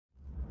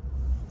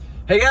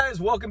Hey guys,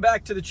 welcome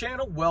back to the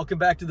channel. Welcome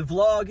back to the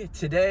vlog.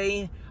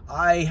 Today,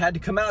 I had to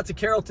come out to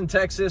Carrollton,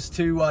 Texas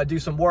to do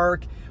some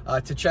work,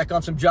 to check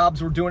on some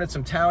jobs we're doing at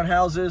some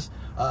townhouses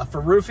for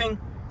roofing.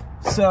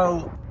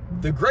 So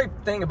the great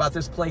thing about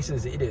this place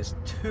is it is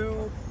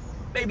 2,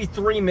 maybe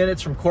 3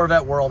 minutes from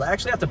Corvette World. I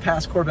actually have to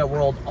pass Corvette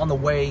World on the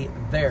way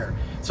there.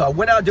 So I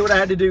went out, did what I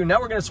had to do.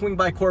 Now we're gonna swing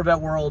by Corvette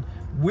World.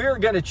 We're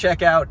gonna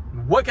check out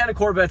what kind of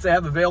Corvettes they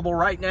have available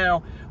right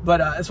now. But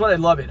that's what I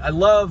love it. I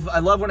love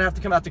when I have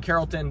to come out to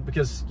Carrollton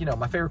because, you know,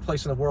 my favorite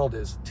place in the world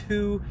is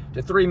 2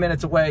 to 3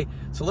 minutes away.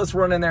 So let's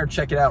run in there and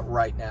check it out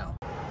right now.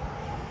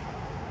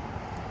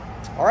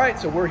 All right,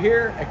 so we're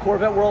here at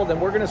Corvette World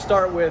and we're gonna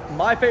start with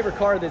my favorite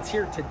car that's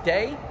here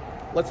today.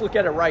 Let's look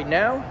at it right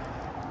now.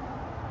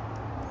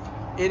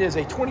 It is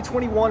a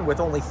 2021 with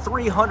only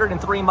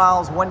 303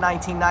 miles,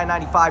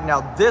 119,995.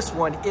 Now this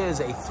one is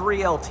a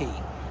 3LT.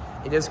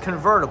 It is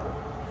convertible.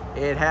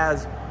 It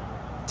has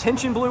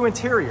tension blue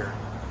interior.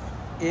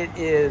 It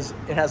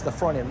has the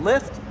front end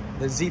lift,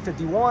 the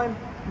Z51,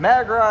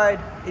 mag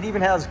ride. It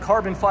even has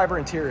carbon fiber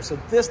interior. So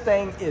this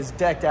thing is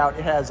decked out.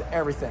 It has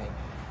everything.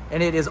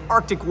 And it is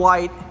Arctic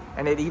white,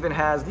 and it even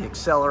has the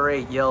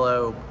Accelerate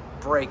yellow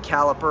brake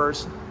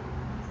calipers.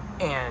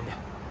 And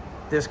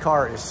this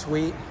car is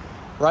sweet.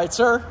 Right,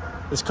 sir?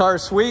 This car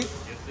is sweet.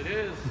 Yes, it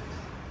is.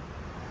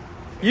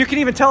 You can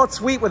even tell it's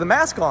sweet with a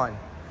mask on.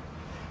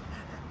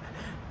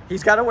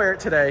 He's got to wear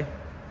it today.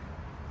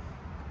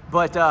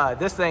 But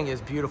this thing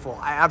is beautiful.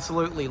 I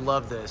absolutely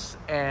love this.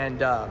 And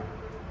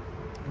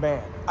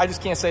man, I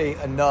just can't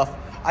say enough.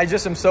 I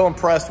just am so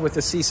impressed with the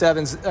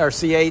C7s or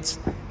C8s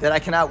that I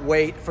cannot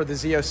wait for the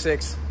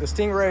Z06. The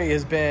Stingray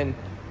has been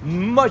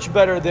much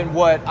better than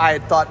what I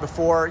had thought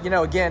before. You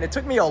know, again, it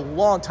took me a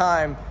long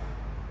time.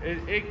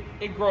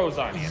 It grows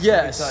on you.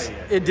 Yes, let me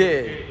tell you. it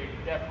did.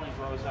 It definitely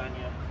grows on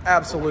you.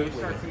 Absolutely. You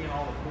start seeing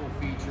all the cool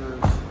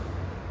features.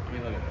 I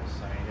mean, look at this.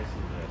 I mean,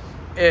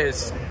 this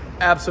is It's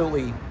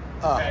absolutely.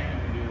 in fact, you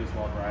can do this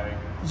while driving.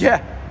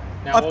 Yeah.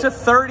 Now, up to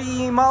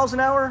 30 miles an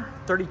hour?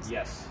 30?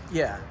 Yes.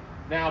 Yeah.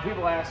 Now,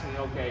 people ask me,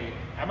 okay,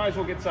 I might as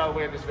well get this out of the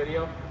way of this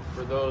video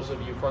for those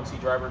of you front seat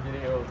driver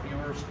video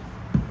viewers.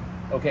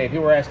 Okay,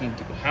 people are asking,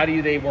 how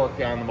do they work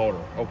on the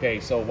motor?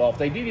 Okay, so, well, if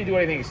they need to do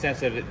anything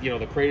extensive, you know,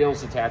 the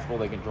cradle's detachable,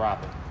 they can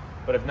drop it.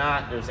 But if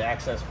not, there's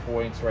access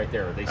points right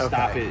there. They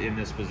stop it in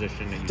this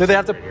position. That you do they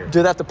have to? Right,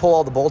 do they have to pull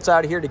all the bolts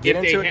out of here to get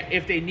into it?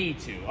 If they need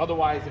to.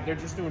 Otherwise, if they're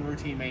just doing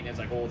routine maintenance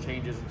like oil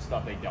changes and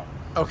stuff, they don't.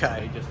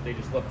 Okay. So they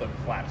just lift the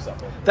flaps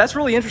up. That's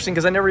really interesting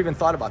because I never even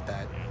thought about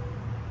that. Yeah.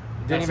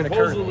 It didn't even occur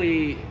to me.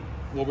 Supposedly,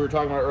 what we were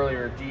talking about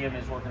earlier,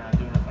 GM is working on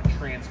doing a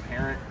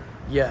transparent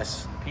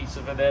piece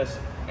of this.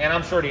 And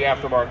I'm sure the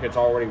aftermarket's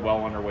already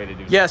well underway to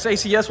do that. Yes,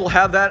 ACS will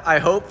have that, I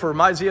hope, for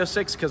my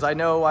Z06 because I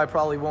know I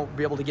probably won't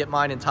be able to get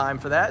mine in time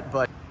for that.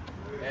 But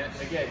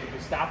and again, you can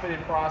stop it in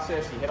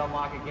process, you hit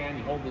unlock again,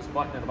 you hold this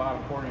button in the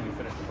bottom corner, and you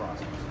finish the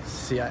process.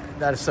 See,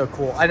 that is so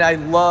cool. And I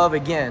love,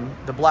 again,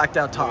 the blacked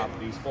out top.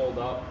 These fold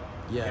up.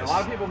 Yes. And a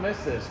lot of people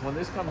miss this. When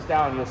this comes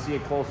down, you'll see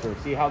it closer.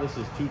 See how this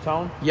is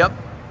two-tone? Yep.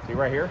 See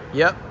right here?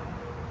 Yep.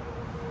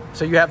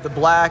 So you have the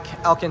black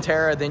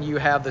Alcantara, then you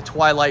have the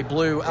twilight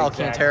blue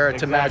Alcantara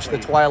to match the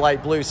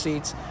twilight blue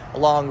seats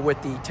along with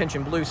the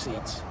tension blue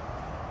seats.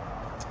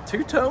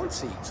 Two-tone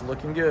seats,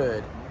 looking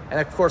good. And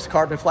of course,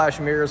 carbon flash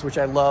mirrors, which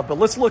I love. But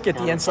let's look at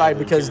the inside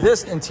because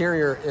this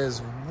interior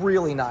is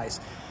really nice.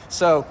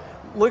 So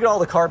look at all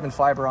the carbon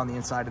fiber on the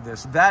inside of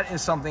this. That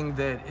is something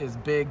that is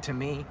big to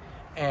me.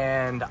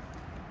 And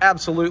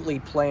absolutely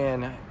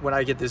plan when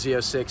I get the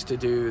Z06 to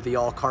do the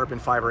all carbon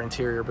fiber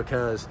interior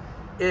because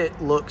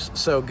it looks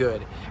so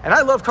good. And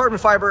I love carbon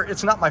fiber.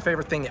 It's not my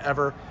favorite thing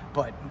ever,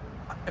 but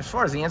as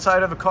far as the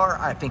inside of a car,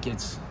 I think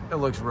it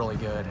looks really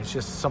good. It's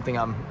just something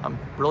I'm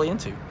really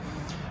into.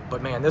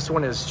 But man, this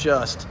one is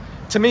just,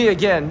 to me,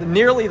 again,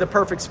 nearly the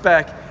perfect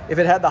spec. If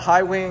it had the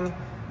high wing,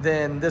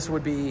 then this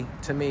would be,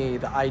 to me,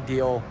 the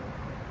ideal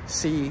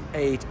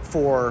C8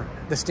 for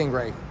the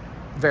Stingray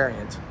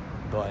variant.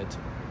 But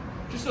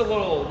just a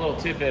little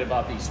tidbit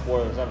about these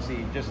spoilers.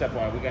 Obviously, just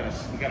FYI, we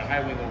got a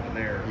high wing over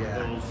there. Yeah.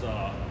 Those, you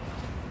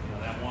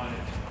know, that one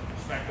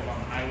perspective on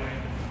the high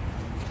wing.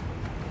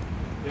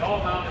 They all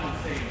mount in the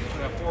same. We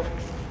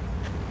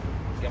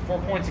got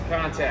 4 points of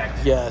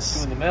contact. yes.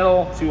 2 in the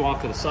middle, 2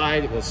 off to the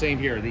side. Well, same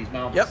here. These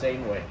mount the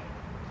same way.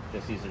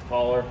 Just these are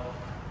taller.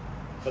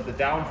 But the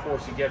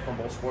downforce you get from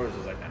both spoilers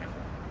is identical.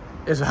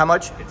 Is it how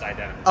much? It's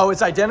identical. Oh,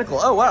 it's identical.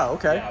 Oh, wow.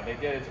 Okay. Yeah, they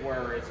did it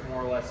where it's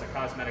more or less a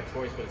cosmetic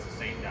choice, but it's the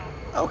same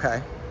downforce.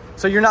 Okay.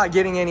 So you're not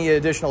getting any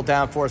additional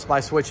downforce by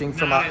switching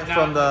from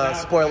the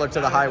spoiler to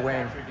the high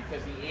wing.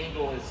 Because the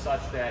angle is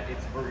such that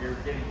you're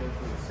getting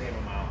virtually the same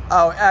amount.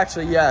 Oh,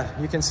 actually, yeah.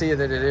 You can see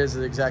that it is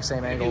the exact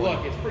same angle. If you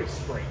look, it's pretty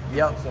straight.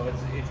 Yep. So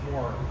it's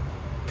more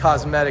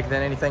cosmetic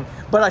than anything.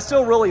 But I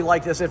still really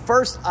like this. At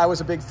first, I was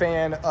a big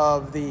fan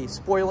of the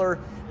spoiler.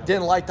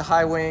 Didn't like the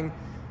high wing.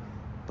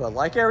 But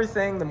like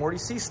everything, the more you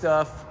see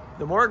stuff,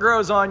 the more it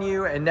grows on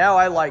you. And now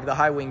I like the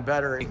high wing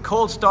better. A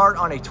cold start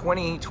on a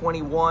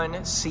 2021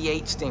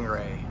 C8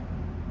 Stingray.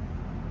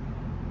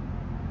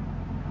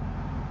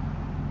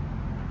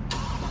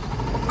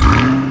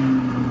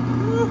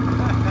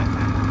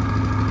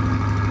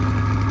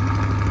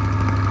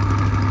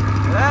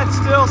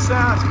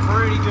 sounds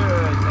pretty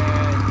good,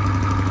 man.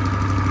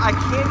 I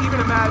can't even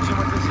imagine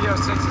what the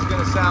Z06 is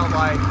going to sound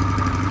like.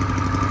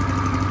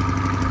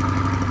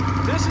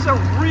 This is a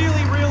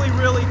really, really,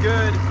 really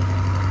good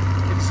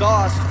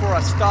exhaust for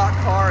a stock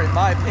car, in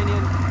my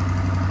opinion.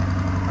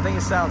 I think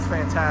it sounds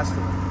fantastic.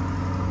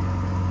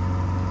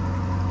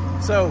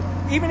 So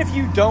even if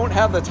you don't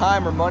have the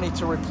time or money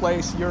to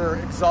replace your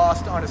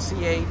exhaust on a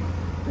C8,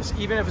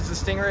 even if it's a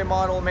Stingray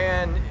model,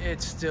 man,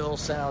 it still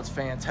sounds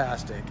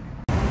fantastic.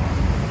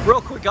 Real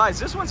quick, guys,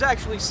 this one's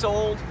actually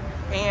sold,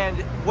 and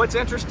what's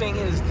interesting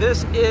is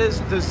this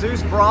is the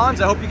Zeus Bronze.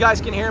 I hope you guys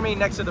can hear me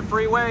next to the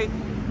freeway,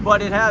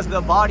 but it has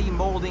the body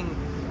molding,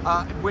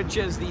 which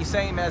is the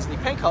same as the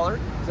paint color,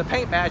 the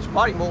paint match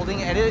body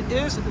molding, and it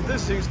is the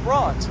Zeus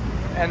Bronze.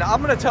 And I'm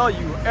gonna tell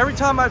you, every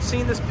time I've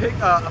seen this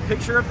a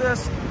picture of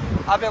this,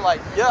 I've been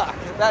like, yuck,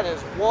 that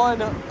is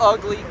one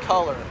ugly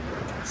color.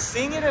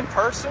 Seeing it in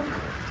person,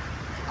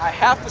 I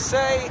have to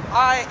say,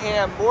 I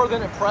am more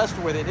than impressed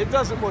with it. It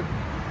doesn't look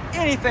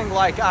anything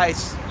like I,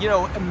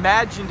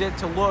 imagined it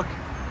to look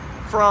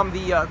from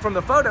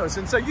the photos.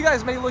 And so you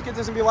guys may look at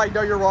this and be like,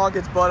 no, you're wrong,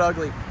 it's butt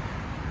ugly.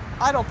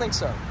 I don't think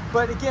so.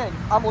 But again,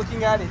 I'm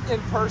looking at it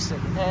in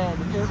person,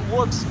 and it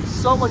looks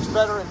so much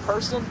better in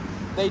person.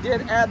 They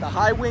did add the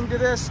high wing to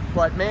this,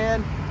 but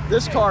man,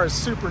 this car is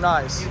super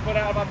nice. You put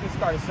out about this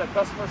car. This is a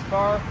customer's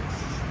car.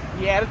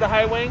 He added the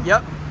high wing.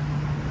 Yep.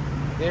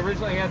 They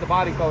originally had the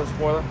body color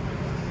spoiler.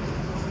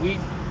 We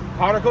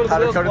powder coated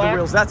the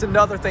wheels. That's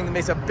another thing that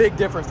makes a big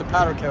difference, the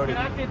powder coating. You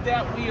cannot get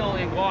that wheel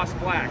in gloss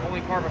black.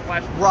 Only carbon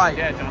flash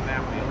edge on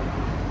that wheel.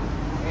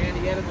 And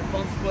he added the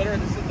front splitter.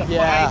 This is the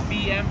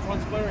 5VM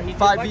front splitter.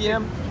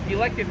 5VM? He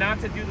elected not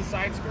to do the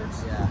side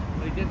skirts. Yeah.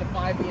 But he did the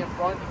 5VM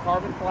front,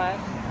 carbon flash.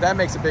 That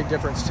makes a big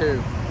difference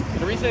too.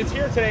 The reason it's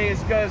here today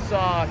is because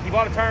he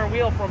bought a tire and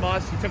wheel from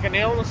us. He took a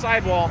nail in the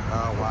sidewall,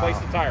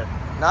 replaced the tire.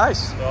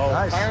 Nice. So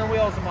nice. Tire and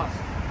wheel is a must.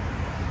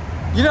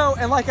 You know,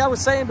 and like I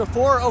was saying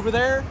before over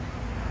there,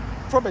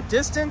 from a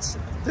distance,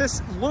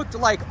 this looked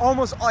like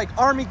almost like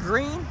army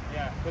green.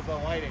 Yeah, because of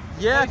the lighting.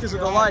 Yeah, because of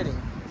the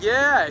lighting.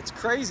 Yeah, it's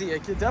crazy.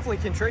 It definitely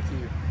can trick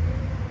you.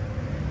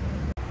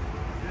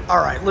 All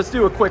right, let's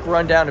do a quick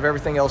rundown of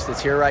everything else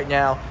that's here right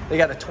now. They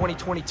got a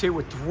 2022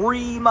 with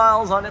 3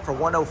 miles on it for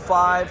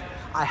 105.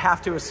 I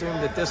have to assume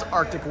that this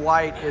Arctic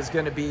White is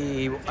going to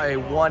be a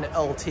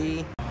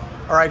 1LT.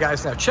 All right,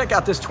 guys, now check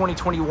out this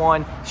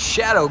 2021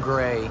 Shadow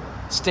Gray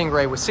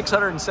Stingray with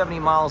 670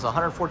 miles,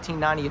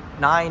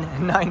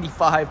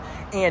 114.95,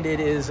 and it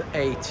is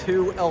a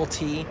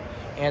 2LT.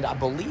 And I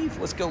believe,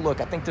 let's go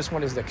look, I think this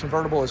one is the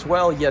convertible as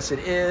well. Yes, it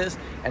is.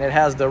 And it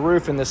has the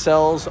roof and the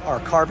cells are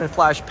carbon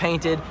flash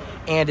painted,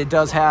 and it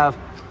does have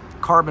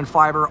carbon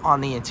fiber on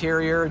the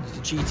interior.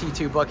 The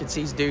GT2 bucket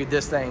seats, dude,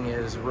 this thing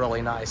is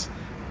really nice.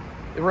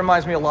 It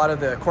reminds me a lot of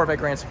the Corvette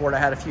Grand Sport I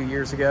had a few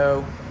years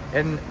ago.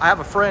 And I have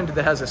a friend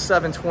that has a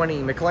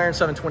 720, McLaren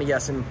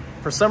 720S, and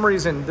for some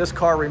reason this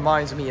car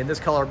reminds me, in this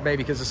color,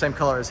 maybe because the same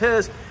color as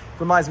his,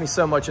 reminds me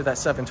so much of that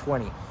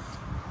 720.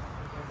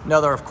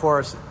 Another, of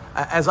course,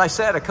 as I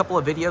said a couple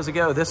of videos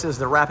ago, this is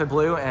the Rapid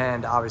Blue,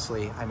 and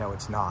obviously I know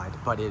it's not,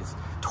 but it's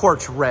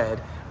torch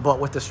red. But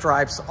with the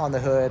stripes on the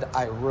hood,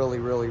 I really,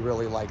 really,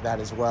 really like that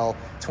as well.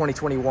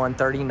 2021,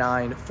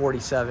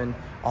 39.47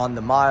 on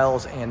the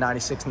miles and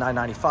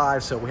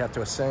 96,995. So we have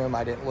to assume,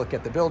 I didn't look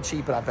at the build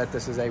sheet, but I bet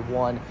this is a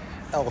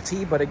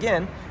 1LT. But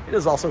again, it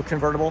is also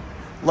convertible.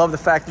 Love the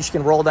fact that you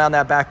can roll down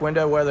that back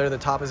window, whether the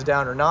top is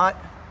down or not.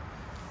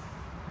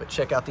 But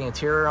check out the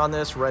interior on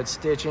this, red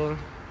stitching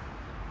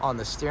on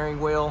the steering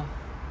wheel,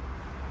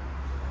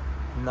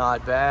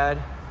 not bad.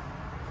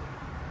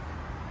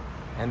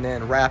 And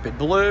then Rapid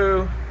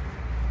Blue,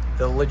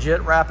 the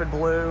legit Rapid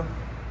Blue.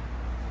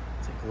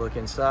 Take a look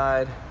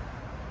inside.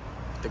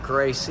 The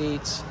gray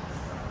seats.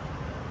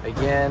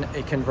 Again,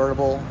 a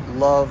convertible.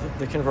 Love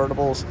the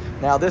convertibles.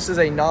 Now this is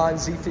a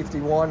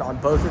non-Z51 on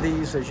both of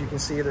these. As you can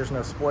see, there's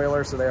no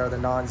spoiler, so they are the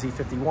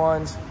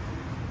non-Z51s,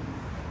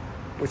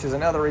 which is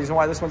another reason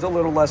why this one's a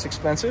little less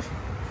expensive.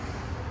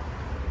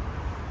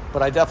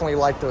 But I definitely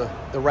like the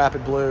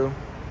Rapid Blue.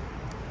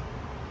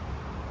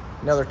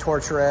 Another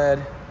torch red,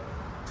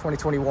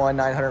 2021,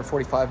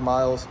 945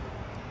 miles,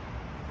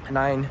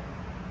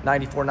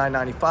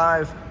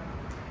 994,995.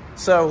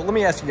 So let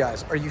me ask you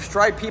guys, are you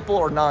stripe people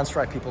or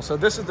non-stripe people? So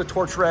this is the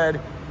torch red,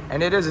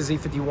 and it is a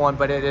Z51,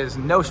 but it is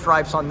no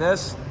stripes on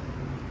this.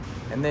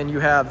 And then you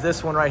have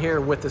this one right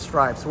here with the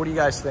stripes. What do you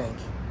guys think?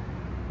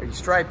 Are you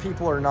stripe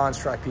people or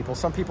non-stripe people?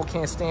 Some people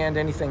can't stand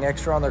anything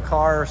extra on their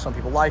car. Some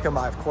people like them.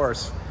 I, of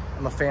course,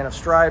 I'm a fan of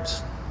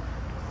stripes.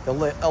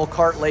 The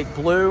Elkhart Lake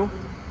Blue.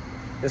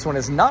 This one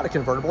is not a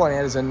convertible, and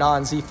it is a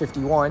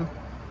non-Z51.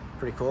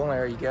 Pretty cool.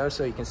 There you go.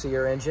 So you can see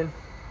your engine.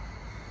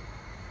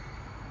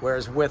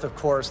 Whereas with, of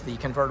course, the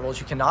convertibles,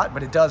 you cannot,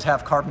 but it does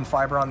have carbon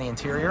fiber on the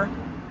interior,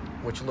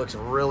 which looks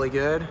really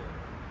good.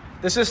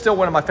 This is still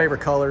one of my favorite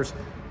colors.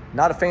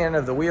 Not a fan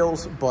of the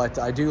wheels, but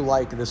I do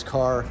like this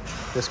car,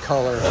 this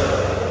color.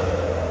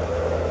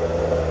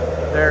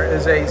 There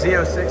is a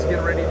Z06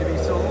 getting ready to be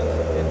sold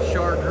in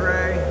Shard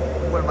Gray.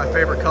 One of my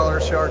favorite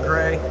colors, Shard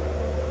Gray.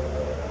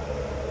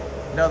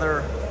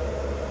 Another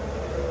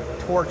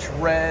torch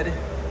red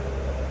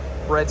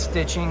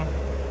stitching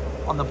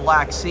on the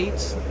black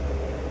seats.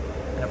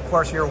 And of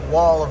course your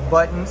wall of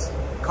buttons,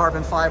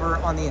 carbon fiber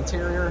on the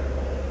interior.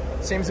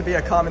 Seems to be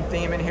a common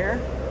theme in here.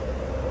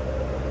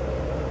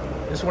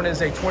 This one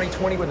is a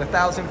 2020 with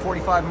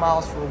 1,045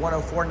 miles for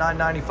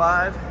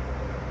 $104,995.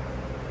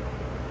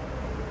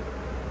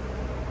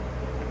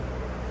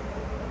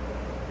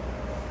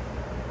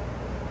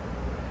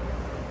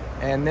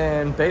 And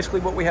then basically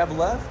what we have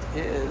left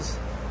is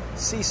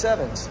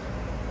C7s.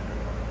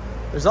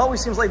 There's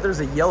always seems like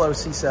there's a yellow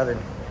C7.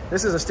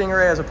 This is a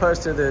Stingray as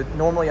opposed to the,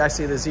 normally I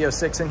see the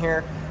Z06 in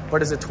here,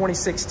 but it's a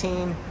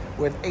 2016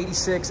 with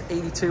 86,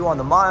 82 on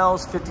the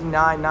miles,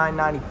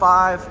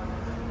 59,995.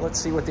 Let's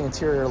see what the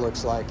interior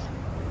looks like.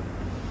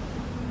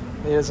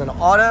 It is an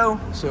auto,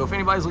 so if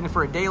anybody's looking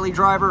for a daily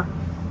driver,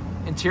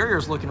 interior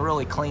is looking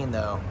really clean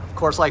though. Of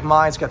course, like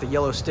mine, it's got the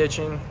yellow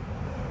stitching,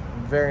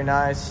 very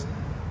nice.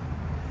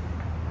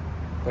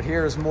 But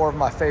here is more of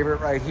my favorite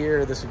right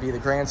here. This would be the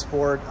Grand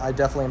Sport. I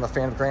definitely am a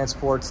fan of Grand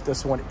Sports.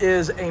 This one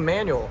is a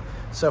manual.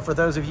 So for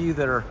those of you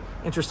that are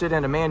interested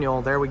in a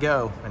manual, there we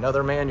go,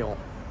 another manual.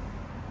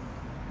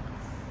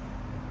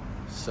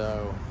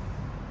 So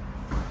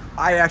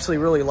I actually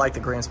really like the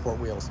Grand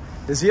Sport wheels.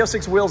 The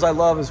Z06 wheels I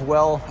love as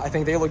well. I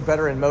think they look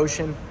better in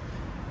motion.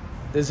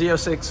 The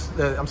Z06,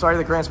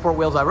 the Grand Sport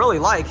wheels I really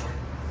like.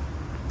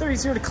 They're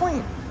easier to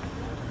clean.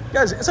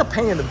 Guys, it's a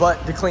pain in the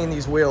butt to clean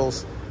these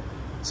wheels.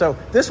 So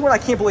this one I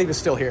can't believe is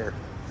still here.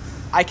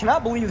 I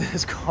cannot believe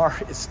this car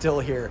is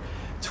still here.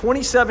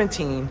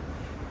 2017,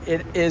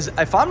 it is,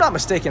 if I'm not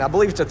mistaken, I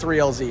believe it's a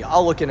 3LZ.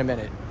 I'll look in a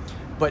minute.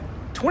 But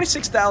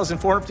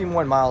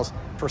 26,451 miles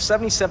for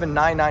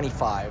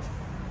 $77,995.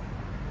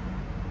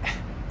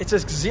 It's a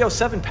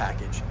Z07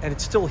 package and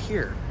it's still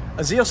here.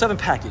 A Z07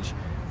 package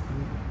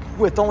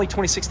with only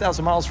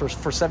 26,000 miles for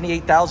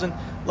 $78,000.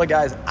 Look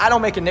guys, I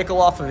don't make a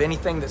nickel off of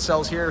anything that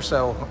sells here,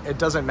 so it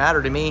doesn't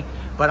matter to me,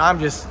 but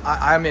I'm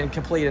in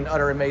complete and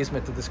utter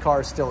amazement that this car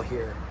is still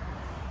here.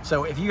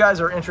 So if you guys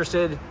are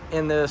interested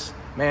in this,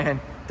 man,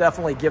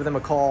 definitely give them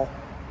a call.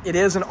 It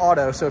is an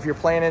auto, so if you're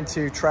planning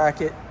to track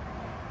it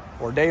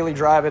or daily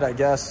drive it, I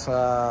guess,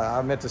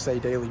 I meant to say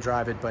daily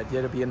drive it, but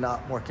it'll be a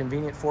lot more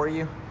convenient for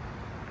you.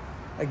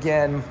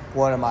 Again,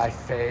 one of my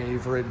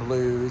favorite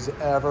blues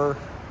ever.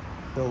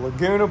 The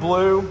Laguna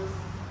Blue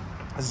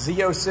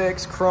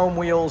Z06 chrome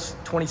wheels,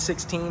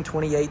 2016,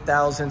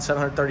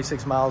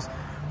 28,736 miles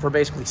for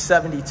basically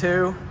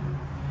 72.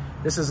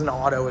 This is an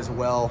auto as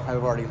well.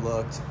 I've already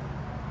looked.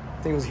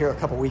 I think it was here a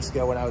couple weeks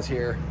ago when I was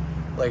here.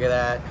 Look at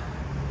that.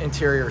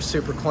 Interior is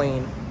super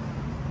clean.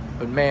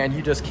 But man,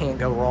 you just can't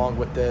go wrong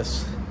with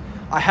this.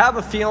 I have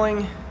a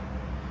feeling,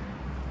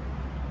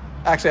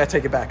 actually I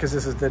take it back because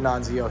this is the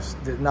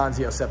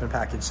non-Z07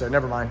 package, so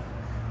never mind.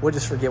 We'll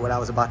just forget what I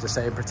was about to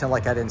say and pretend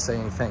like I didn't say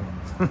anything.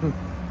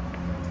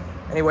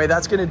 Anyway,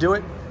 that's gonna do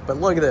it. But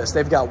look at this.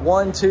 They've got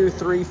 1, 2,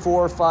 3,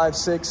 4, 5,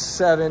 6,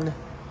 7.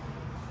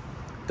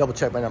 Double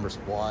check my numbers.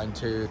 1,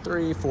 2,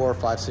 3, 4,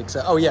 5, 6,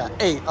 7. Oh yeah,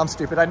 8. I'm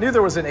stupid. I knew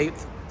there was an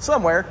 8th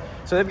somewhere.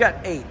 So they've got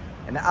 8.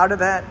 And out of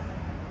that,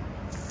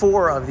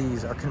 4 of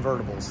these are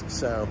convertibles.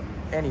 So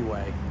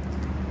anyway,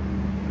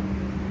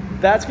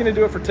 that's gonna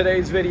do it for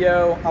today's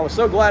video. I was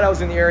so glad I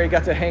was in the area,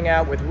 got to hang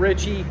out with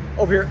Richie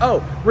over here.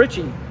 Oh,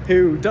 Richie,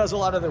 who does a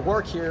lot of the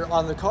work here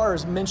on the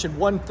cars, mentioned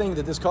one thing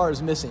that this car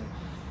is missing.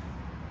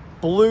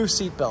 Blue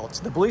seat belts.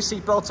 The blue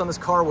seat belts on this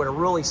car would have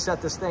really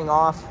set this thing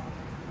off.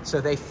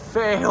 So they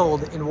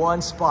failed in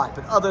one spot.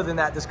 But other than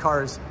that, this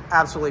car is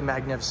absolutely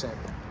magnificent.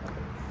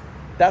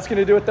 That's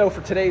gonna do it though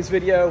for today's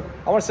video.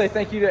 I wanna say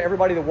thank you to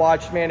everybody that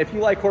watched. Man, if you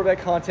like Corvette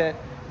content,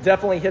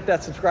 definitely hit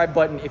that subscribe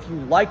button. If you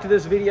liked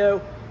this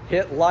video,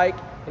 hit like.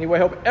 Anyway,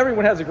 I hope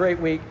everyone has a great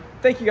week.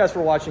 Thank you guys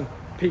for watching.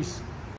 Peace.